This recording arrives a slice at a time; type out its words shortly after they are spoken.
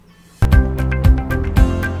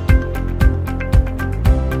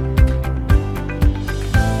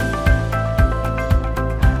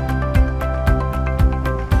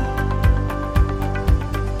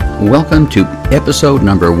Welcome to episode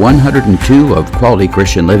number 102 of Quality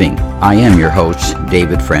Christian Living. I am your host,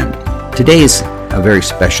 David Friend. Today is a very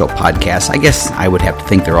special podcast. I guess I would have to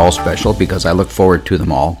think they're all special because I look forward to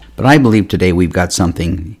them all. But I believe today we've got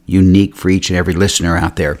something unique for each and every listener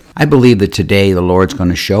out there. I believe that today the Lord's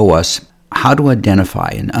going to show us how to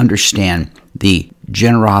identify and understand the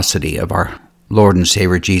generosity of our Lord and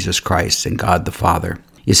Savior Jesus Christ and God the Father.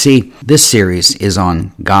 You see, this series is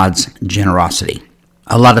on God's generosity.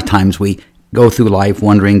 A lot of times we go through life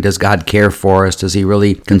wondering, does God care for us? Is He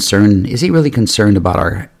really concerned about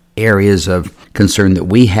our areas of concern that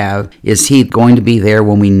we have? Is He going to be there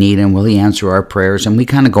when we need Him? Will He answer our prayers? And we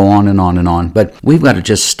kind of go on and on and on. But we've got to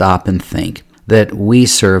just stop and think that we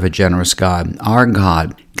serve a generous God. Our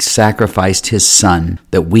God sacrificed His Son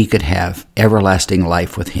that we could have everlasting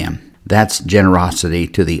life with Him. That's generosity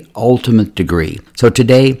to the ultimate degree. So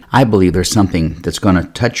today, I believe there's something that's going to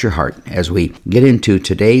touch your heart as we get into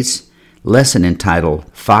today's lesson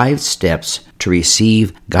entitled 5 Steps to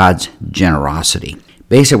Receive God's Generosity.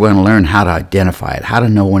 Basically, we're going to learn how to identify it, how to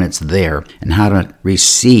know when it's there, and how to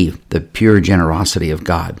receive the pure generosity of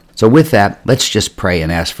God. So with that, let's just pray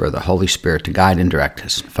and ask for the Holy Spirit to guide and direct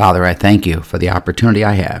us. Father, I thank you for the opportunity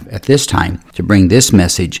I have at this time to bring this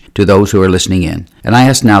message to those who are listening in. And I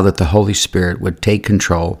ask now that the Holy Spirit would take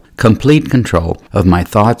control, complete control of my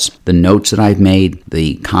thoughts, the notes that I've made,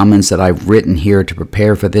 the comments that I've written here to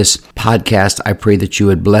prepare for this podcast. I pray that you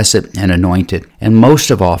would bless it and anoint it. And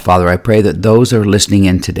most of all, Father, I pray that those that are listening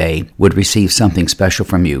in today would receive something special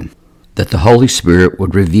from you. That the Holy Spirit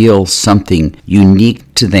would reveal something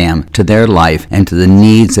unique to them, to their life, and to the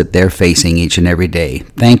needs that they're facing each and every day.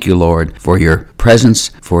 Thank you, Lord, for your presence,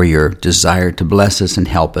 for your desire to bless us and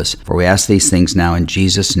help us. For we ask these things now in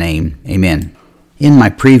Jesus' name. Amen. In my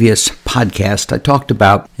previous podcast, I talked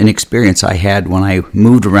about an experience I had when I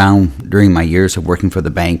moved around during my years of working for the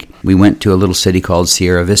bank. We went to a little city called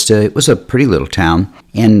Sierra Vista. It was a pretty little town,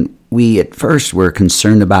 and we at first were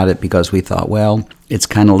concerned about it because we thought, well, it's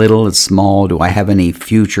kind of little, it's small, do I have any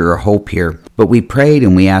future or hope here? But we prayed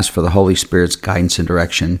and we asked for the Holy Spirit's guidance and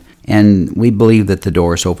direction, and we believe that the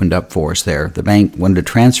doors opened up for us there. The bank wanted to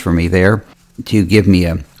transfer me there to give me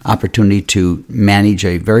an opportunity to manage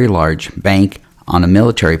a very large bank on a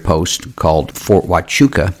military post called Fort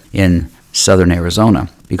Huachuca in southern Arizona.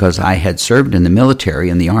 Because I had served in the military,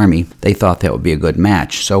 in the Army, they thought that would be a good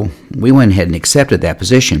match. So we went ahead and accepted that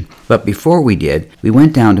position. But before we did, we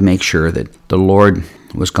went down to make sure that the Lord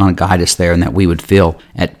was going to guide us there and that we would feel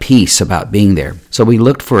at peace about being there. So we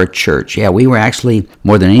looked for a church. Yeah, we were actually,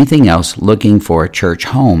 more than anything else, looking for a church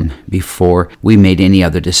home before we made any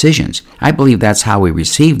other decisions. I believe that's how we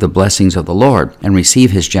receive the blessings of the Lord and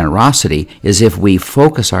receive His generosity, is if we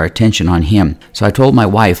focus our attention on Him. So I told my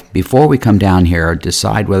wife, before we come down here or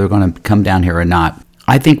decide whether we're going to come down here or not,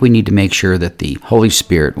 I think we need to make sure that the Holy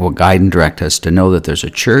Spirit will guide and direct us to know that there's a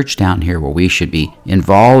church down here where we should be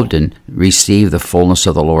involved and receive the fullness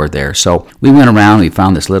of the Lord there. So we went around, we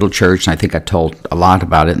found this little church, and I think I told a lot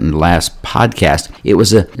about it in the last podcast. It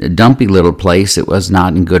was a dumpy little place. It was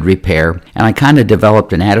not in good repair. And I kind of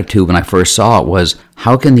developed an attitude when I first saw it was,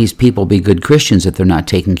 how can these people be good Christians if they're not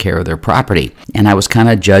taking care of their property? And I was kind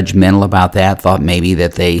of judgmental about that, thought maybe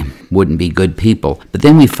that they wouldn't be good people. But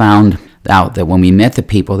then we found out that when we met the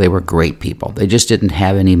people, they were great people. They just didn't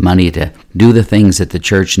have any money to do the things that the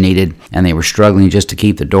church needed, and they were struggling just to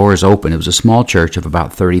keep the doors open. It was a small church of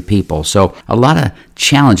about 30 people. So a lot of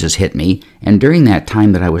challenges hit me, and during that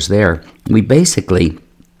time that I was there, we basically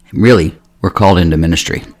really were called into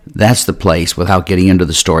ministry. That's the place, without getting into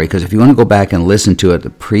the story, because if you want to go back and listen to it, the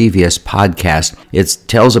previous podcast, it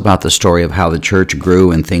tells about the story of how the church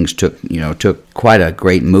grew and things took quite a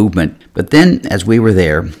great movement. But then, as we were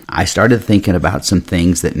there, I started thinking about some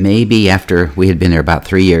things that maybe after we had been there about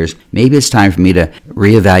 3 years, maybe it's time for me to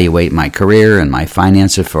reevaluate my career and my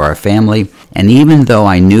finances for our family. And even though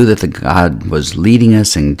I knew that the God was leading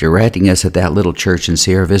us and directing us at that little church in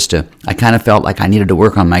Sierra Vista, I kind of felt like I needed to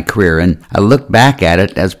work on my career. And I looked back at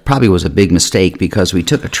it as probably was a big mistake because we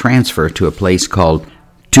took a transfer to a place called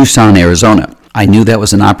Tucson, Arizona. I knew that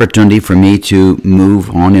was an opportunity for me to move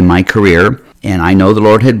on in my career. And I know the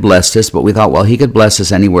Lord had blessed us, but we thought, well, He could bless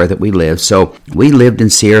us anywhere that we lived. So we lived in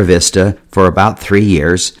Sierra Vista for about 3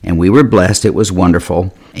 years, and we were blessed. It was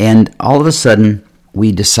wonderful. And all of a sudden,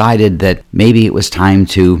 we decided that maybe it was time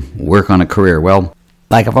to work on a career. Well,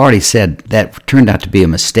 like I've already said, that turned out to be a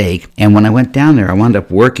mistake. And when I went down there, I wound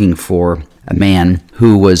up working for a man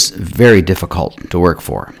who was very difficult to work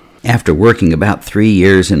for. After working about 3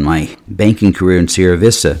 years in my banking career in Sierra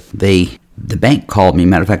Vista, the bank called me.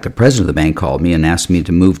 Matter of fact, the president of the bank called me and asked me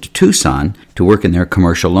to move to Tucson to work in their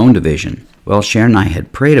commercial loan division. Well, Sharon and I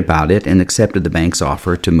had prayed about it and accepted the bank's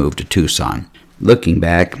offer to move to Tucson. Looking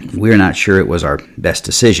back, we're not sure it was our best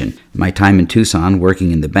decision. My time in Tucson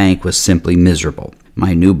working in the bank was simply miserable.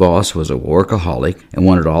 My new boss was a workaholic and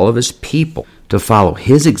wanted all of his people to follow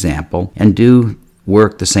his example and do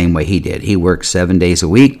work the same way he did. He worked 7 days a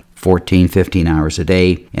week, 14, 15 hours a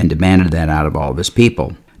day, and demanded that out of all of his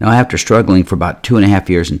people. Now, after struggling for about 2.5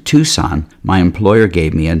 years in Tucson, my employer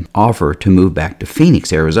gave me an offer to move back to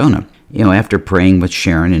Phoenix, Arizona. After praying with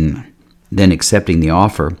Sharon and then accepting the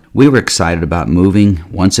offer, we were excited about moving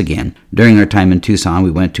once again. During our time in Tucson,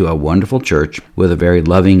 we went to a wonderful church with a very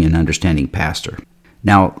loving and understanding pastor.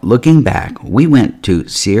 Now, looking back, we went to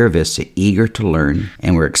Sierra Vista eager to learn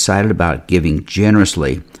and were excited about giving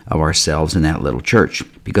generously of ourselves in that little church,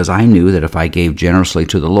 because I knew that if I gave generously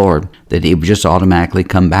to the Lord, that it would just automatically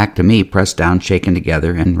come back to me, pressed down, shaken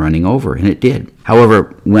together, and running over, and it did.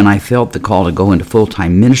 However, when I felt the call to go into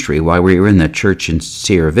full-time ministry while we were in the church in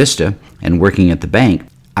Sierra Vista and working at the bank,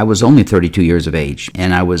 I was only 32 years of age,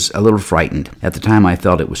 and I was a little frightened. At the time, I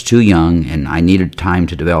felt it was too young, and I needed time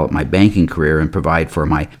to develop my banking career and provide for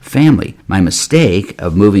my family. My mistake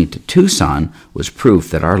of moving to Tucson was proof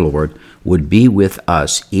that our Lord would be with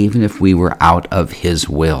us even if we were out of His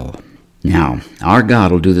will. Now, our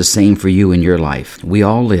God will do the same for you in your life. We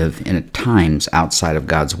all live in times outside of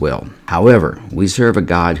God's will. However, we serve a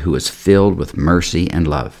God who is filled with mercy and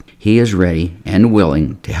love. He is ready and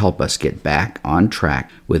willing to help us get back on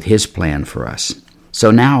track with His plan for us.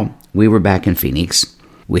 So now we were back in Phoenix.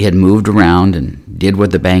 We had moved around and did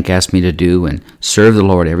what the bank asked me to do and served the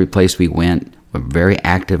Lord every place we went. We were very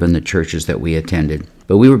active in the churches that we attended.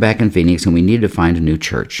 But we were back in Phoenix and we needed to find a new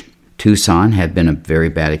church. Tucson had been a very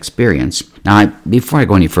bad experience. Now, before I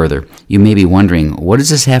go any further, you may be wondering, what does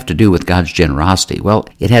this have to do with God's generosity? Well,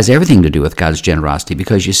 it has everything to do with God's generosity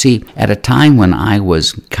because, you see, at a time when I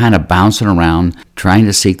was kind of bouncing around, trying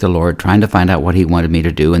to seek the Lord, trying to find out what He wanted me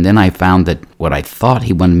to do, and then I found that what I thought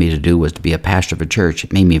He wanted me to do was to be a pastor of a church.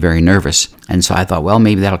 It made me very nervous. And so I thought, well,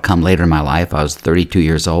 maybe that'll come later in my life. I was 32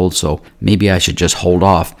 years old, so maybe I should just hold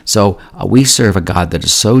off. So we serve a God that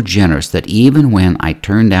is so generous that even when I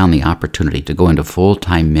turned down the opportunity to go into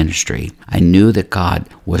full-time ministry, I knew that God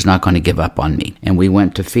was not going to give up on me. And we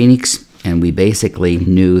went to Phoenix, and we basically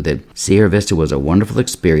knew that Sierra Vista was a wonderful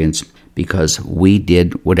experience because we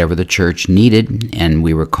did whatever the church needed, and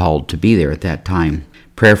we were called to be there at that time.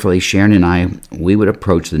 Prayerfully, Sharon and I, we would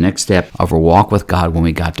approach the next step of our walk with God when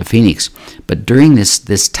we got to Phoenix. But during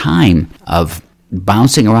this time of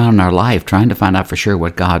bouncing around in our life, trying to find out for sure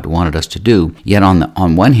what God wanted us to do. Yet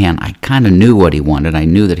on one hand, I kind of knew what He wanted. I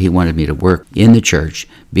knew that He wanted me to work in the church,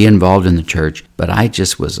 be involved in the church, but I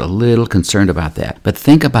just was a little concerned about that. But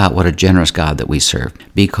think about what a generous God that we serve,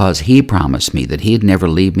 because He promised me that He'd never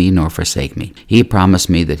leave me nor forsake me. He promised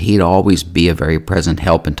me that He'd always be a very present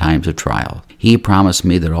help in times of trial. He promised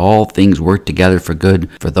me that all things work together for good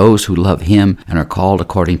for those who love Him and are called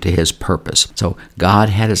according to His purpose. So God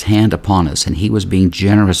had His hand upon us, and He was being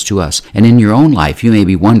generous to us. And in your own life, you may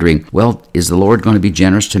be wondering, well, is the Lord going to be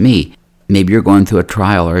generous to me? Maybe you're going through a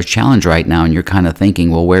trial or a challenge right now, and you're kind of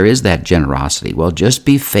thinking, well, where is that generosity? Well, just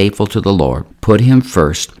be faithful to the Lord. Put Him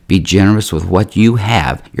first. Be generous with what you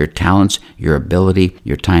have, your talents, your ability,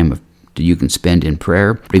 your time of you can spend in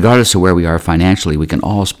prayer. Regardless of where we are financially, we can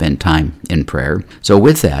all spend time in prayer. So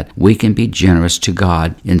with that, we can be generous to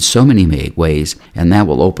God in so many ways, and that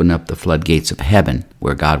will open up the floodgates of heaven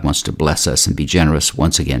where God wants to bless us and be generous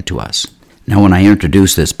once again to us. Now, when I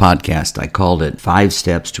introduced this podcast, I called it 5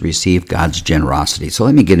 Steps to Receive God's Generosity. So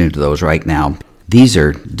let me get into those right now. These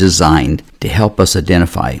are designed to help us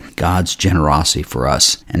identify God's generosity for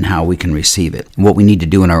us and how we can receive it, and what we need to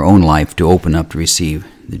do in our own life to open up to receive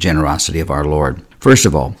the generosity of our Lord. First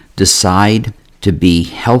of all, decide to be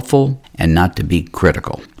helpful and not to be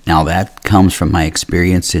critical. Now, that comes from my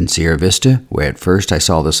experience in Sierra Vista, where at first I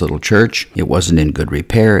saw this little church. It wasn't in good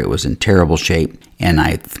repair. It was in terrible shape. And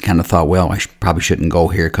I kind of thought, well, I probably shouldn't go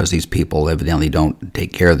here because these people evidently don't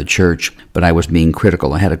take care of the church. But I was being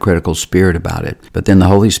critical. I had a critical spirit about it. But then the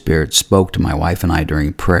Holy Spirit spoke to my wife and I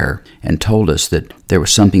during prayer and told us that there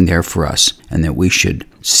was something there for us and that we should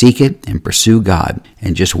seek it and pursue God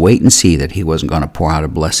and just wait and see that He wasn't going to pour out a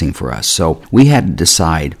blessing for us. So we had to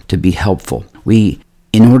decide to be helpful.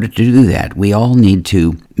 In order to do that, we all need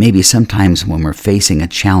to maybe sometimes when we're facing a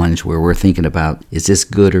challenge where we're thinking about, is this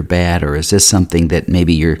good or bad, or is this something that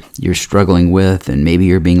maybe you're struggling with, and maybe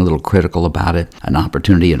you're being a little critical about it, an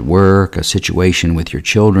opportunity at work, a situation with your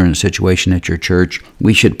children, a situation at your church,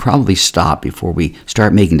 we should probably stop before we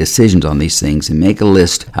start making decisions on these things and make a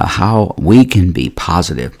list of how we can be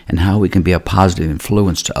positive and how we can be a positive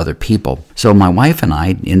influence to other people. So my wife and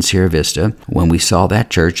I in Sierra Vista, when we saw that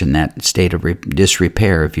church in that state of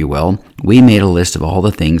disrepair, if you will, we made a list of all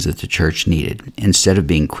the things that the church needed. Instead of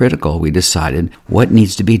being critical, we decided what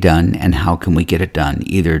needs to be done and how can we get it done,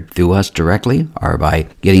 either through us directly or by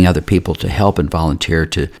getting other people to help and volunteer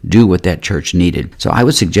to do what that church needed. So I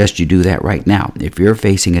would suggest you do that right now. If you're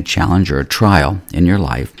facing a challenge or a trial in your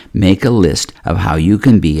life, make a list of how you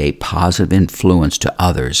can be a positive influence to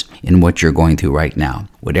others in what you're going through right now.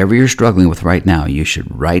 Whatever you're struggling with right now, you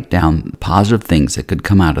should write down positive things that could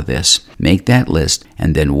come out of this. Make that list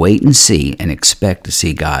and then wait and see and expect to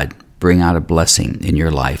see God bring out a blessing in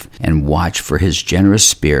your life and watch for His generous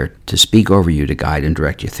Spirit to speak over you to guide and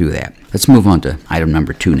direct you through that. Let's move on to item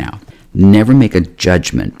number 2 now. Never make a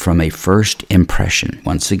judgment from a first impression.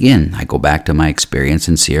 Once again, I go back to my experience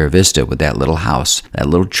in Sierra Vista with that little house, that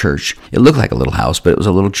little church. It looked like a little house, but it was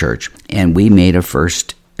a little church. And we made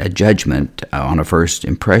a judgment on a first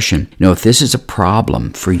impression. If this is a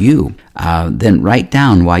problem for you, then write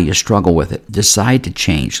down why you struggle with it. Decide to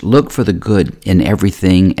change. Look for the good in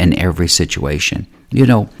everything and every situation.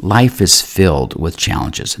 Life is filled with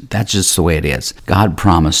challenges. That's just the way it is. God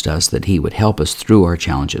promised us that He would help us through our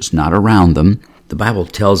challenges, not around them. The Bible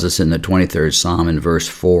tells us in the 23rd Psalm in verse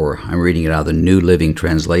 4, I'm reading it out of the New Living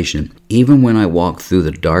Translation, even when I walk through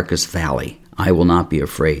the darkest valley, I will not be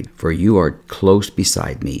afraid, for you are close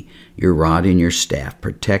beside me. Your rod and your staff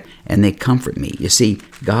protect and they comfort me. You see,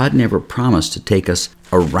 God never promised to take us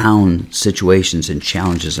around situations and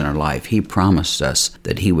challenges in our life. He promised us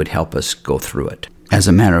that He would help us go through it. As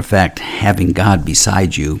a matter of fact, having God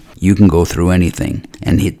beside you, you can go through anything.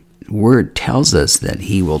 And the Word tells us that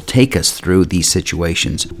He will take us through these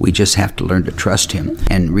situations. We just have to learn to trust Him.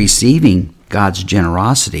 And receiving God's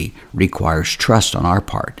generosity requires trust on our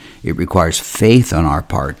part. It requires faith on our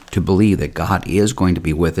part to believe that God is going to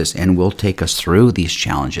be with us and will take us through these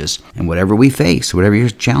challenges. And whatever we face, whatever you're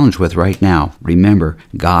challenged with right now, remember,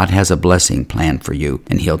 God has a blessing planned for you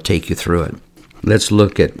and He'll take you through it. Let's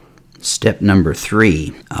look at step number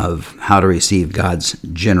 3 of how to receive God's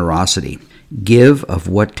generosity. Give of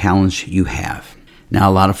what talents you have. Now,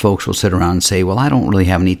 a lot of folks will sit around and say, well, I don't really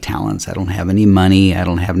have any talents. I don't have any money. I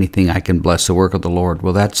don't have anything I can bless the work of the Lord.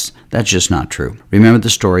 Well, that's just not true. Remember the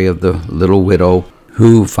story of the little widow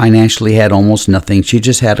who financially had almost nothing. She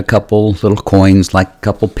just had a couple little coins, like a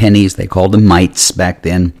couple pennies. They called them mites back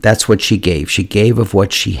then. That's what she gave. She gave of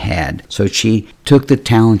what she had. So she took the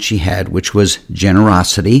talent she had, which was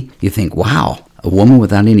generosity. You think, wow, a woman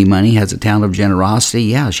without any money has a talent of generosity?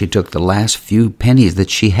 Yeah, she took the last few pennies that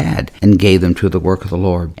she had and gave them to the work of the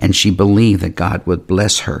Lord. And she believed that God would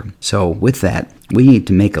bless her. So with that, we need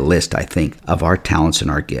to make a list, I think, of our talents and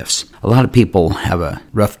our gifts. A lot of people have a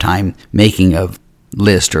rough time making a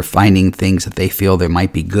list or finding things that they feel they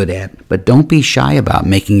might be good at. But don't be shy about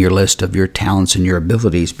making your list of your talents and your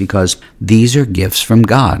abilities, because these are gifts from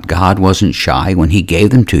God. God wasn't shy when He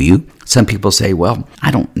gave them to you. Some people say, well, I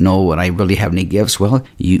don't know what I really have any gifts. Well,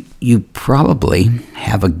 you probably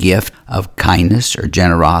have a gift of kindness or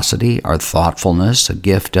generosity or thoughtfulness, a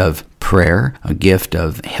gift of prayer, a gift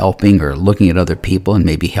of helping or looking at other people and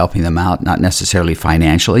maybe helping them out, not necessarily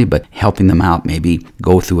financially, but helping them out, maybe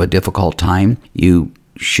go through a difficult time. You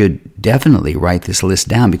should definitely write this list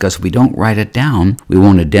down, because if we don't write it down, we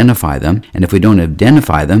won't identify them. And if we don't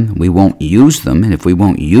identify them, we won't use them. And if we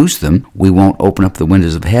won't use them, we won't open up the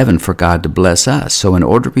windows of heaven for God to bless us. So in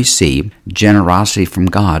order to receive generosity from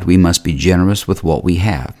God, we must be generous with what we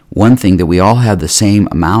have. One thing that we all have the same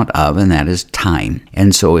amount of, and that is time.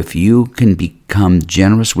 And so if you can become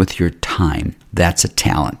generous with your time, that's a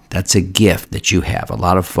talent. That's a gift that you have. A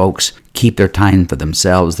lot of folks keep their time for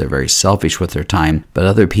themselves. They're very selfish with their time. But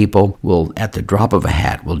other people will, at the drop of a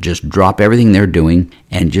hat, will just drop everything they're doing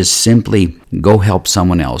and just simply go help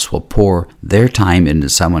someone else, will pour their time into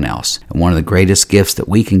someone else. And one of the greatest gifts that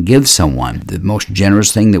we can give someone, the most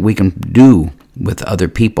generous thing that we can do with other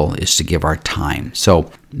people, is to give our time. So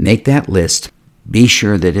make that list. Be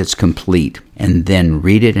sure that it's complete, and then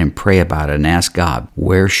read it and pray about it and ask God,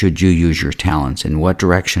 where should you use your talents? In what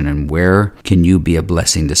direction? And where can you be a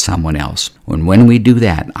blessing to someone else? When we do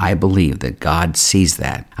that, I believe that God sees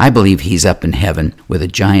that. I believe He's up in heaven with a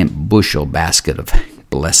giant bushel basket of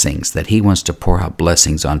blessings, that he wants to pour out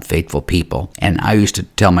blessings on faithful people. And I used to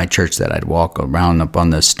tell my church that I'd walk around up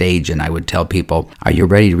on the stage and I would tell people, are you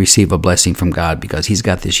ready to receive a blessing from God? Because he's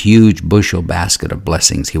got this huge bushel basket of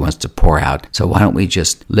blessings he wants to pour out. So why don't we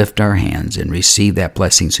just lift our hands and receive that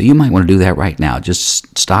blessing? So you might want to do that right now.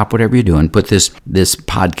 Just stop whatever you're doing. Put this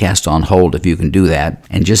podcast on hold if you can do that,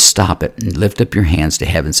 and just stop it and lift up your hands to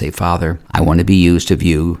heaven and say, Father, I want to be used of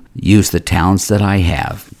you. Use the talents that I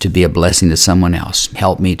have to be a blessing to someone else.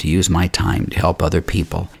 Help me to use my time to help other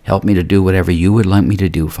people. Help me to do whatever you would like me to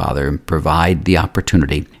do, Father, and provide the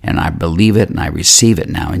opportunity. And I believe it and I receive it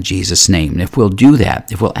now in Jesus' name. And if we'll do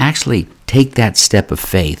that, if we'll actually take that step of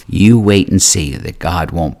faith, you wait and see that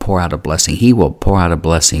God won't pour out a blessing. He will pour out a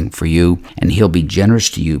blessing for you, and he'll be generous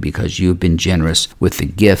to you because you've been generous with the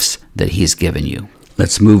gifts that he's given you.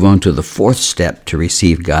 Let's move on to the fourth step to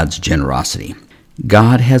receive God's generosity.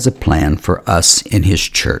 God has a plan for us in his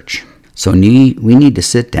church. So we need to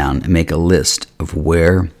sit down and make a list of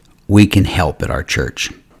where we can help at our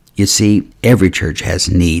church. You see, every church has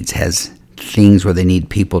needs, has things where they need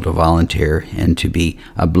people to volunteer and to be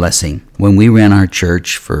a blessing. When we ran our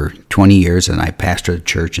church for 20 years and I pastored a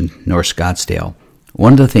church in North Scottsdale,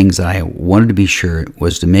 one of the things that I wanted to be sure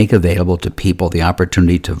was to make available to people the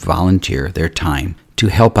opportunity to volunteer their time, to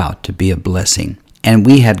help out, to be a blessing. And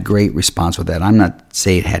we had great response with that. I'm not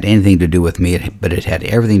saying it had anything to do with me, but it had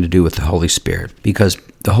everything to do with the Holy Spirit. Because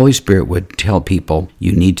the Holy Spirit would tell people,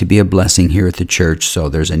 you need to be a blessing here at the church, so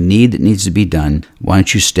there's a need that needs to be done. Why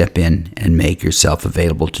don't you step in and make yourself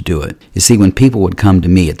available to do it? You see, when people would come to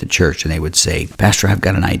me at the church and they would say, Pastor, I've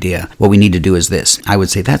got an idea. What we need to do is this. I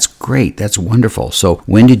would say, that's great. That's wonderful. So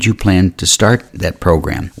when did you plan to start that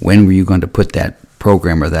program? When were you going to put that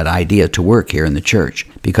program or that idea to work here in the church?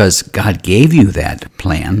 Because God gave you that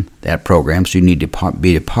plan, that program, so you need to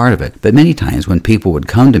be a part of it. But many times when people would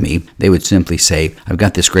come to me, they would simply say, I've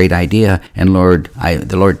got this great idea, and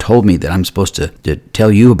the Lord told me that I'm supposed to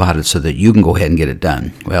tell you about it so that you can go ahead and get it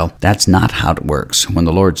done. Well, that's not how it works. When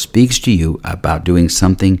the Lord speaks to you about doing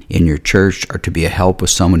something in your church or to be a help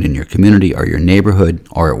with someone in your community or your neighborhood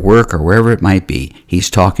or at work or wherever it might be,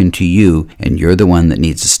 he's talking to you, and you're the one that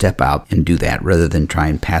needs to step out and do that rather than try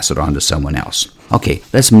and pass it on to someone else. Okay,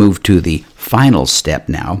 let's move to the final step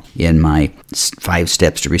now in my 5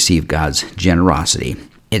 steps to receive God's generosity.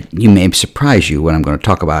 You may surprise you what I'm going to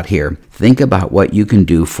talk about here. Think about what you can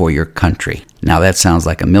do for your country. Now that sounds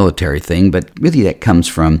like a military thing, but really that comes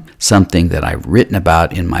from something that I've written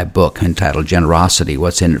about in my book entitled Generosity,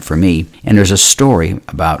 What's in It for Me? And there's a story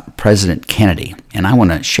about President Kennedy, and I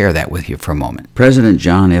want to share that with you for a moment. President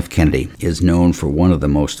John F. Kennedy is known for one of the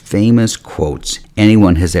most famous quotes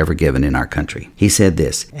anyone has ever given in our country. He said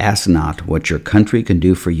this, ask not what your country can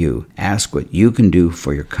do for you, ask what you can do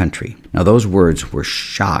for your country. Now those words were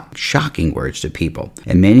shocking words to people,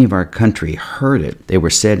 and many of our country heard it. They were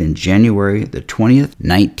said in January the 20th,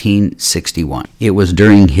 1961. It was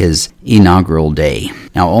during his inaugural day.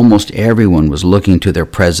 Now almost everyone was looking to their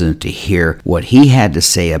president to hear what he had to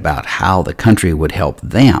say about how the country would help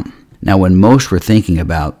them. Now when most were thinking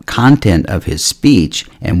about content of his speech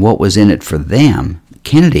and what was in it for them,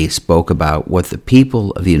 Kennedy spoke about what the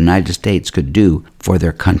people of the United States could do for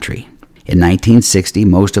their country. In 1960,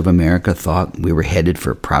 most of America thought we were headed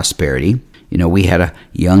for prosperity. You know, we had a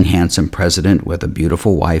young, handsome president with a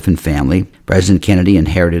beautiful wife and family. President Kennedy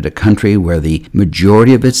inherited a country where the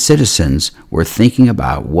majority of its citizens were thinking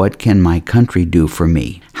about, what can my country do for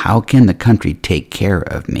me? How can the country take care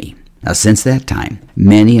of me? Now, since that time,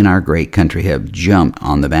 many in our great country have jumped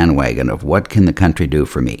on the bandwagon of what can the country do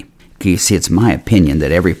for me? You see, it's my opinion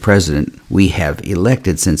that every president we have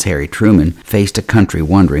elected since Harry Truman faced a country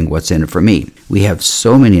wondering what's in it for me. We have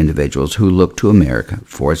so many individuals who look to America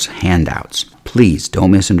for its handouts. Please don't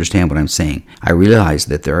misunderstand what I'm saying. I realize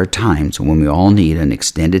that there are times when we all need an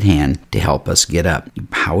extended hand to help us get up.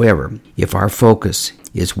 However, if our focus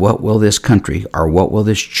is what will this country or what will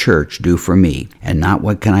this church do for me, and not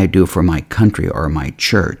what can I do for my country or my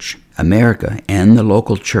church, America and the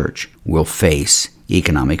local church will face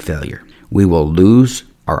economic failure. We will lose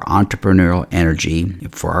our entrepreneurial energy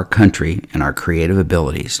for our country and our creative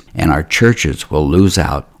abilities, and our churches will lose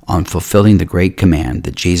out on fulfilling the great command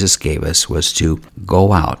that Jesus gave us, was to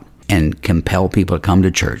go out and compel people to come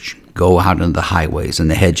to church. Go out into the highways and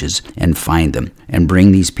the hedges and find them and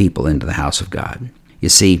bring these people into the house of God. You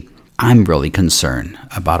see, I'm really concerned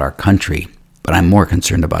about our country, but I'm more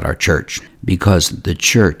concerned about our church, because the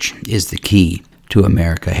church is the key to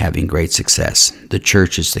America having great success. The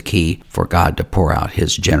church is the key for God to pour out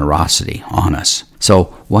his generosity on us. So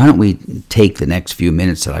why don't we take the next few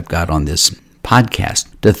minutes that I've got on this podcast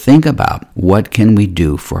to think about what can we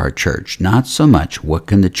do for our church. Not so much what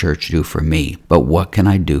can the church do for me, but what can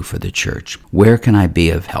I do for the church? Where can I be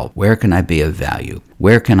of help? Where can I be of value?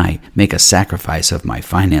 Where can I make a sacrifice of my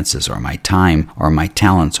finances or my time or my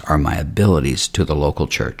talents or my abilities to the local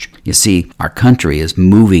church? You see, our country is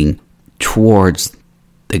moving towards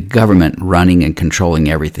the government running and controlling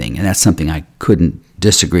everything, and that's something I couldn't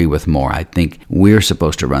disagree with more. I think we're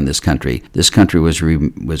supposed to run this country. This country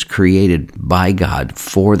was created by God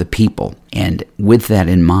for the people, and with that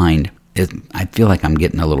in mind, I feel like I'm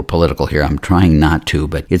getting a little political here. I'm trying not to,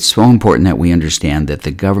 but it's so important that we understand that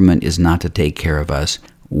the government is not to take care of us.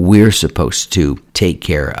 We're supposed to take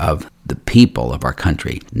care of the people of our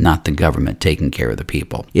country, not the government taking care of the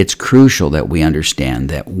people. It's crucial that we understand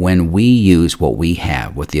that when we use what we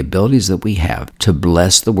have, with the abilities that we have, to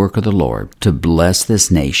bless the work of the Lord, to bless this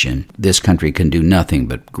nation, this country can do nothing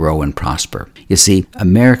but grow and prosper. You see,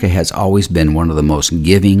 America has always been one of the most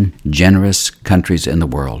giving, generous countries in the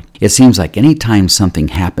world. It seems like any time something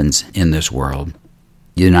happens in this world,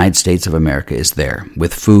 the United States of America is there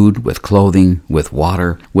with food, with clothing, with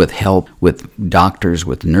water, with help, with doctors,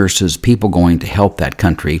 with nurses, people going to help that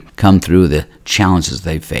country come through the challenges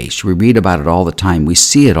they face. We read about it all the time. We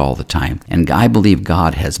see it all the time. And I believe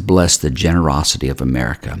God has blessed the generosity of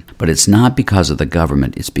America. But it's not because of the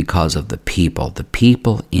government. It's because of the people. The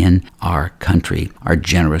people in our country are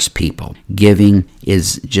generous people. Giving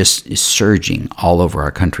is just surging all over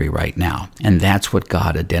our country right now. And that's what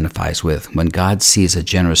God identifies with. When God sees a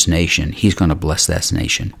generous nation, He's going to bless that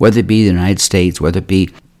nation. Whether it be the United States, whether it be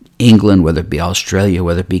England, whether it be Australia,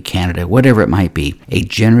 whether it be Canada, whatever it might be, a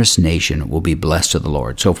generous nation will be blessed of the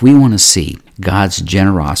Lord. So if we want to see God's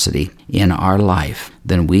generosity in our life,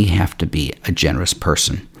 then we have to be a generous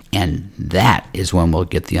person. And that is when we'll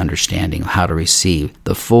get the understanding of how to receive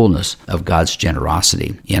the fullness of God's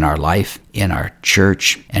generosity in our life, in our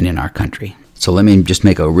church, and in our country. So let me just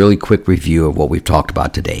make a really quick review of what we've talked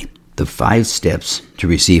about today. The 5 steps to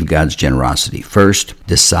receive God's generosity. First,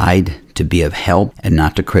 decide to be of help and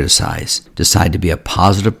not to criticize. Decide to be a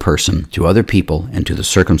positive person to other people and to the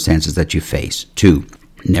circumstances that you face. 2,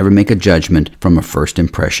 never make a judgment from a first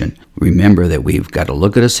impression. Remember that we've got to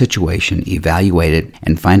look at a situation, evaluate it,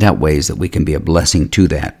 and find out ways that we can be a blessing to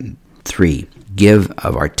that. 3, give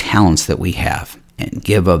of our talents that we have. And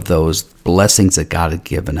give of those blessings that God has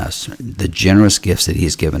given us, the generous gifts that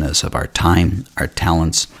He's given us of our time, our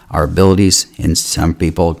talents, our abilities, and some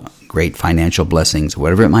people, great financial blessings,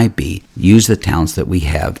 whatever it might be. Use the talents that we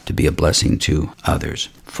have to be a blessing to others.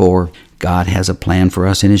 4, God has a plan for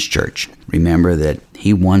us in His church. Remember that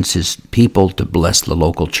He wants His people to bless the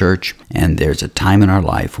local church, and there's a time in our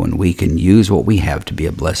life when we can use what we have to be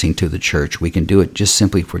a blessing to the church. We can do it just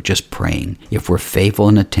simply if we're just praying, if we're faithful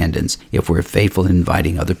in attendance, if we're faithful in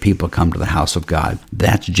inviting other people to come to the house of God.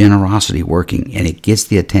 That's generosity working, and it gets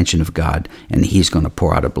the attention of God, and He's going to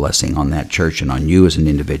pour out a blessing on that church and on you as an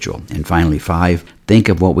individual. And finally, 5, think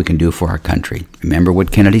of what we can do for our country. Remember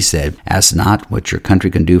what Kennedy said, ask not what your country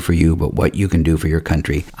can do for you, but what you can do for your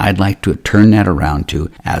country. I'd like to turn that around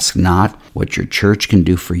to ask not what your church can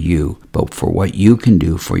do for you, but for what you can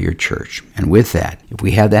do for your church. And with that, if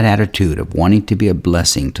we have that attitude of wanting to be a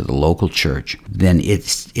blessing to the local church, then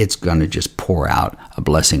it's going to just pour out a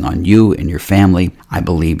blessing on you and your family. I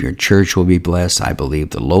believe your church will be blessed. I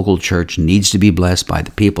believe the local church needs to be blessed by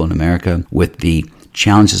the people in America with the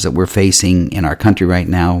challenges that we're facing in our country right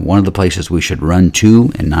now. One of the places we should run to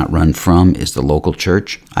and not run from is the local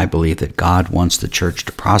church. I believe that God wants the church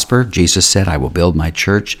to prosper. Jesus said, I will build my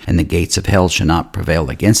church and the gates of hell shall not prevail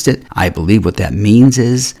against it. I believe what that means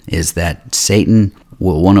is that Satan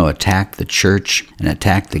will want to attack the church and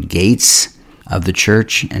attack the gates of the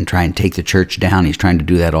church and try and take the church down. He's trying to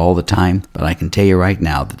do that all the time. But I can tell you right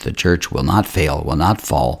now that the church will not fail, will not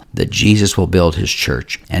fall, that Jesus will build His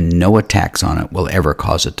church, and no attacks on it will ever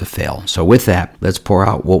cause it to fail. So with that, let's pour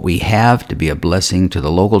out what we have to be a blessing to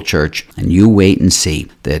the local church, and you wait and see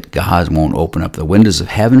that God won't open up the windows of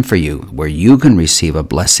heaven for you, where you can receive a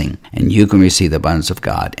blessing, and you can receive the abundance of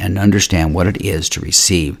God, and understand what it is to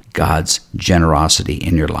receive God's generosity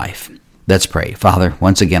in your life. Let's pray. Father,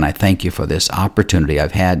 once again, I thank You for this opportunity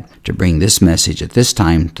I've had to bring this message at this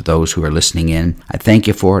time to those who are listening in. I thank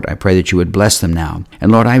You for it. I pray that You would bless them now.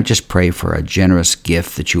 And Lord, I just pray for a generous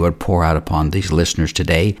gift that You would pour out upon these listeners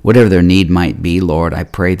today. Whatever their need might be, Lord, I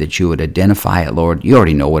pray that You would identify it, Lord. You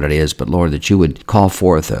already know what it is, but Lord, that You would call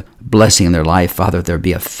forth blessing in their life. Father, if there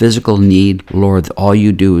be a physical need, Lord, all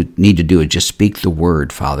you need to do is just speak the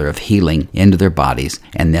word, Father, of healing into their bodies,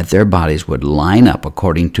 and that their bodies would line up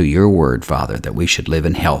according to your word, Father, that we should live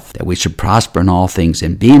in health, that we should prosper in all things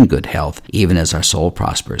and be in good health, even as our soul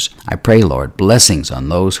prospers. I pray, Lord, blessings on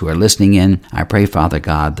those who are listening in. I pray, Father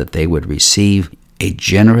God, that they would receive a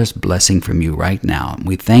generous blessing from you right now.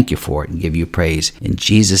 We thank you for it and give you praise. In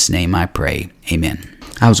Jesus' name I pray. Amen.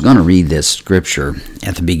 I was going to read this scripture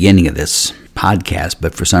at the beginning of this podcast,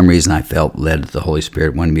 but for some reason I felt led the Holy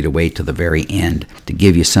Spirit wanted me to wait till the very end to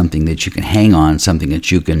give you something that you can hang on, something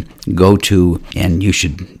that you can go to, and you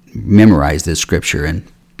should memorize this scripture and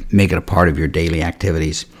make it a part of your daily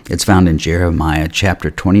activities. It's found in Jeremiah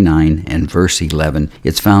chapter 29 and verse 11.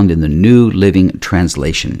 It's found in the New Living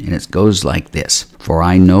Translation, and it goes like this. For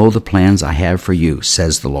I know the plans I have for you,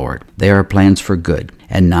 says the Lord. They are plans for good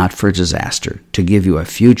and not for disaster, to give you a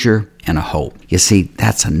future and a hope. You see,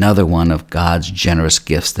 that's another one of God's generous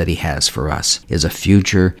gifts that he has for us, is a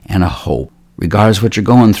future and a hope. Regardless of what you're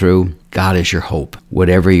going through, God is your hope.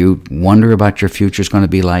 Whatever you wonder about your future is going to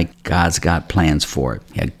be like, God's got plans for it.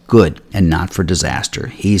 Yeah, good and not for disaster.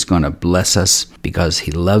 He's going to bless us because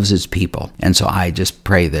he loves his people. And so I just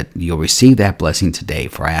pray that you'll receive that blessing today.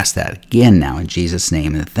 For I ask that again now in Jesus'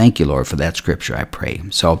 name. And thank you, Lord, for that scripture, I pray.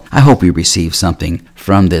 So I hope you receive something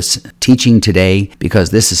from this teaching today,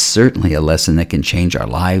 because this is certainly a lesson that can change our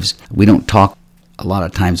lives. We don't talk a lot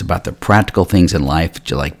of times about the practical things in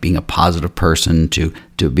life, like being a positive person, to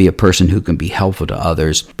be a person who can be helpful to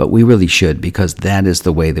others, but we really should, because that is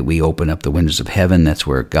the way that we open up the windows of heaven. That's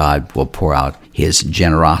where God will pour out his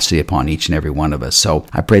generosity upon each and every one of us. So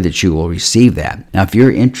I pray that you will receive that. Now, if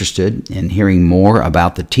you're interested in hearing more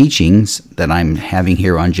about the teachings that I'm having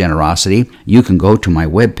here on generosity, you can go to my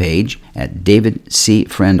webpage at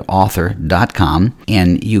davidcfriendauthor.com,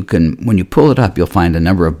 and you can, when you pull it up, you'll find a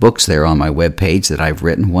number of books there on my webpage that I've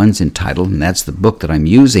written. One's entitled, and that's the book that I'm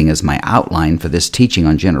using as my outline for this teaching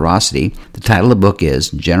on generosity. The title of the book is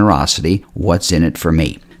Generosity, What's in It for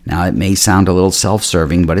Me? Now, it may sound a little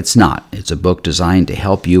self-serving, but it's not. It's a book designed to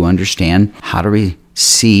help you understand how to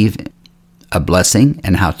receive a blessing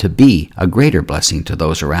and how to be a greater blessing to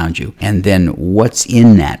those around you. And then what's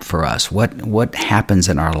in that for us? What happens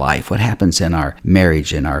in our life? What happens in our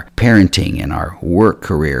marriage, in our parenting, in our work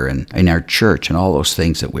career, and in our church, and all those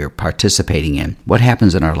things that we're participating in? What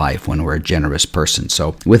happens in our life when we're a generous person?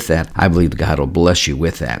 So with that, I believe God will bless you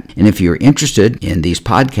with that. And if you're interested in these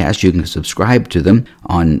podcasts, you can subscribe to them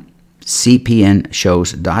on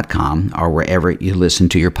cpnshows.com or wherever you listen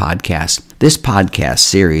to your podcast. This podcast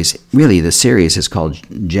series, really the series is called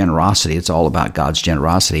Generosity. It's all about God's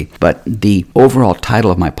generosity. But the overall title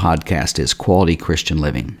of my podcast is Quality Christian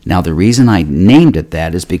Living. Now, the reason I named it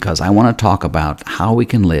that is because I want to talk about how we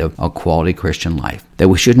can live a quality Christian life. That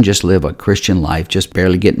we shouldn't just live a Christian life just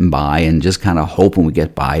barely getting by and just kind of hoping we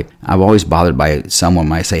get by. I'm always bothered by someone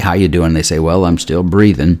when I say, how you doing? They say, well, I'm still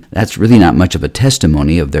breathing. That's really not much of a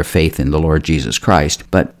testimony of their faith in the Lord Jesus Christ.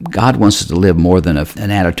 But God wants us to live more than an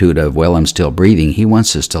attitude of, well, I'm still breathing. He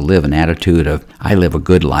wants us to live an attitude of, I live a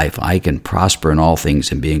good life. I can prosper in all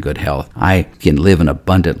things and be in good health. I can live an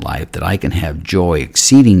abundant life, that I can have joy,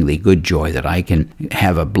 exceedingly good joy, that I can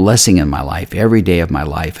have a blessing in my life every day of my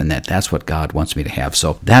life, and that's what God wants me to have.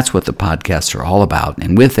 So that's what the podcasts are all about.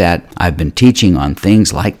 And with that, I've been teaching on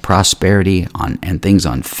things like prosperity, and things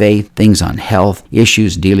on faith, things on health,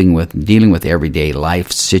 issues dealing with everyday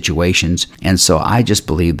life situations. And so I just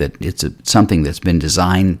believe that it's something that's been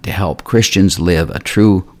designed to help Christians live a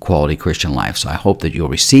true quality Christian life. So I hope that you'll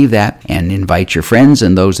receive that and invite your friends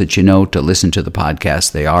and those that you know to listen to the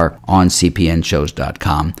podcast. They are on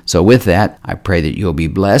cpnshows.com. So with that, I pray that you'll be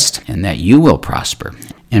blessed and that you will prosper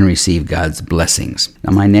and receive God's blessings.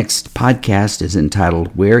 Now, my next podcast is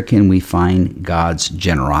entitled, Where Can We Find God's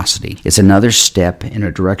Generosity? It's another step in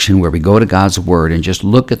a direction where we go to God's Word and just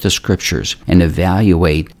look at the Scriptures and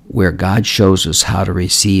evaluate where God shows us how to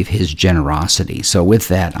receive His generosity. So with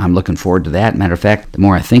that, I'm looking forward to that. Matter of fact, the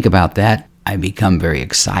more I think about that, I become very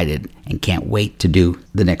excited and can't wait to do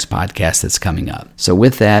the next podcast that's coming up. So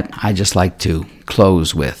with that, I just like to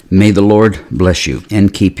close with, may the Lord bless you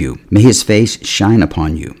and keep you. May His face shine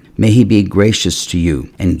upon you. May He be gracious to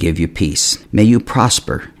you and give you peace. May you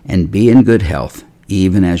prosper and be in good health,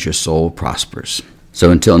 even as your soul prospers. So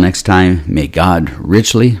until next time, may God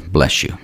richly bless you.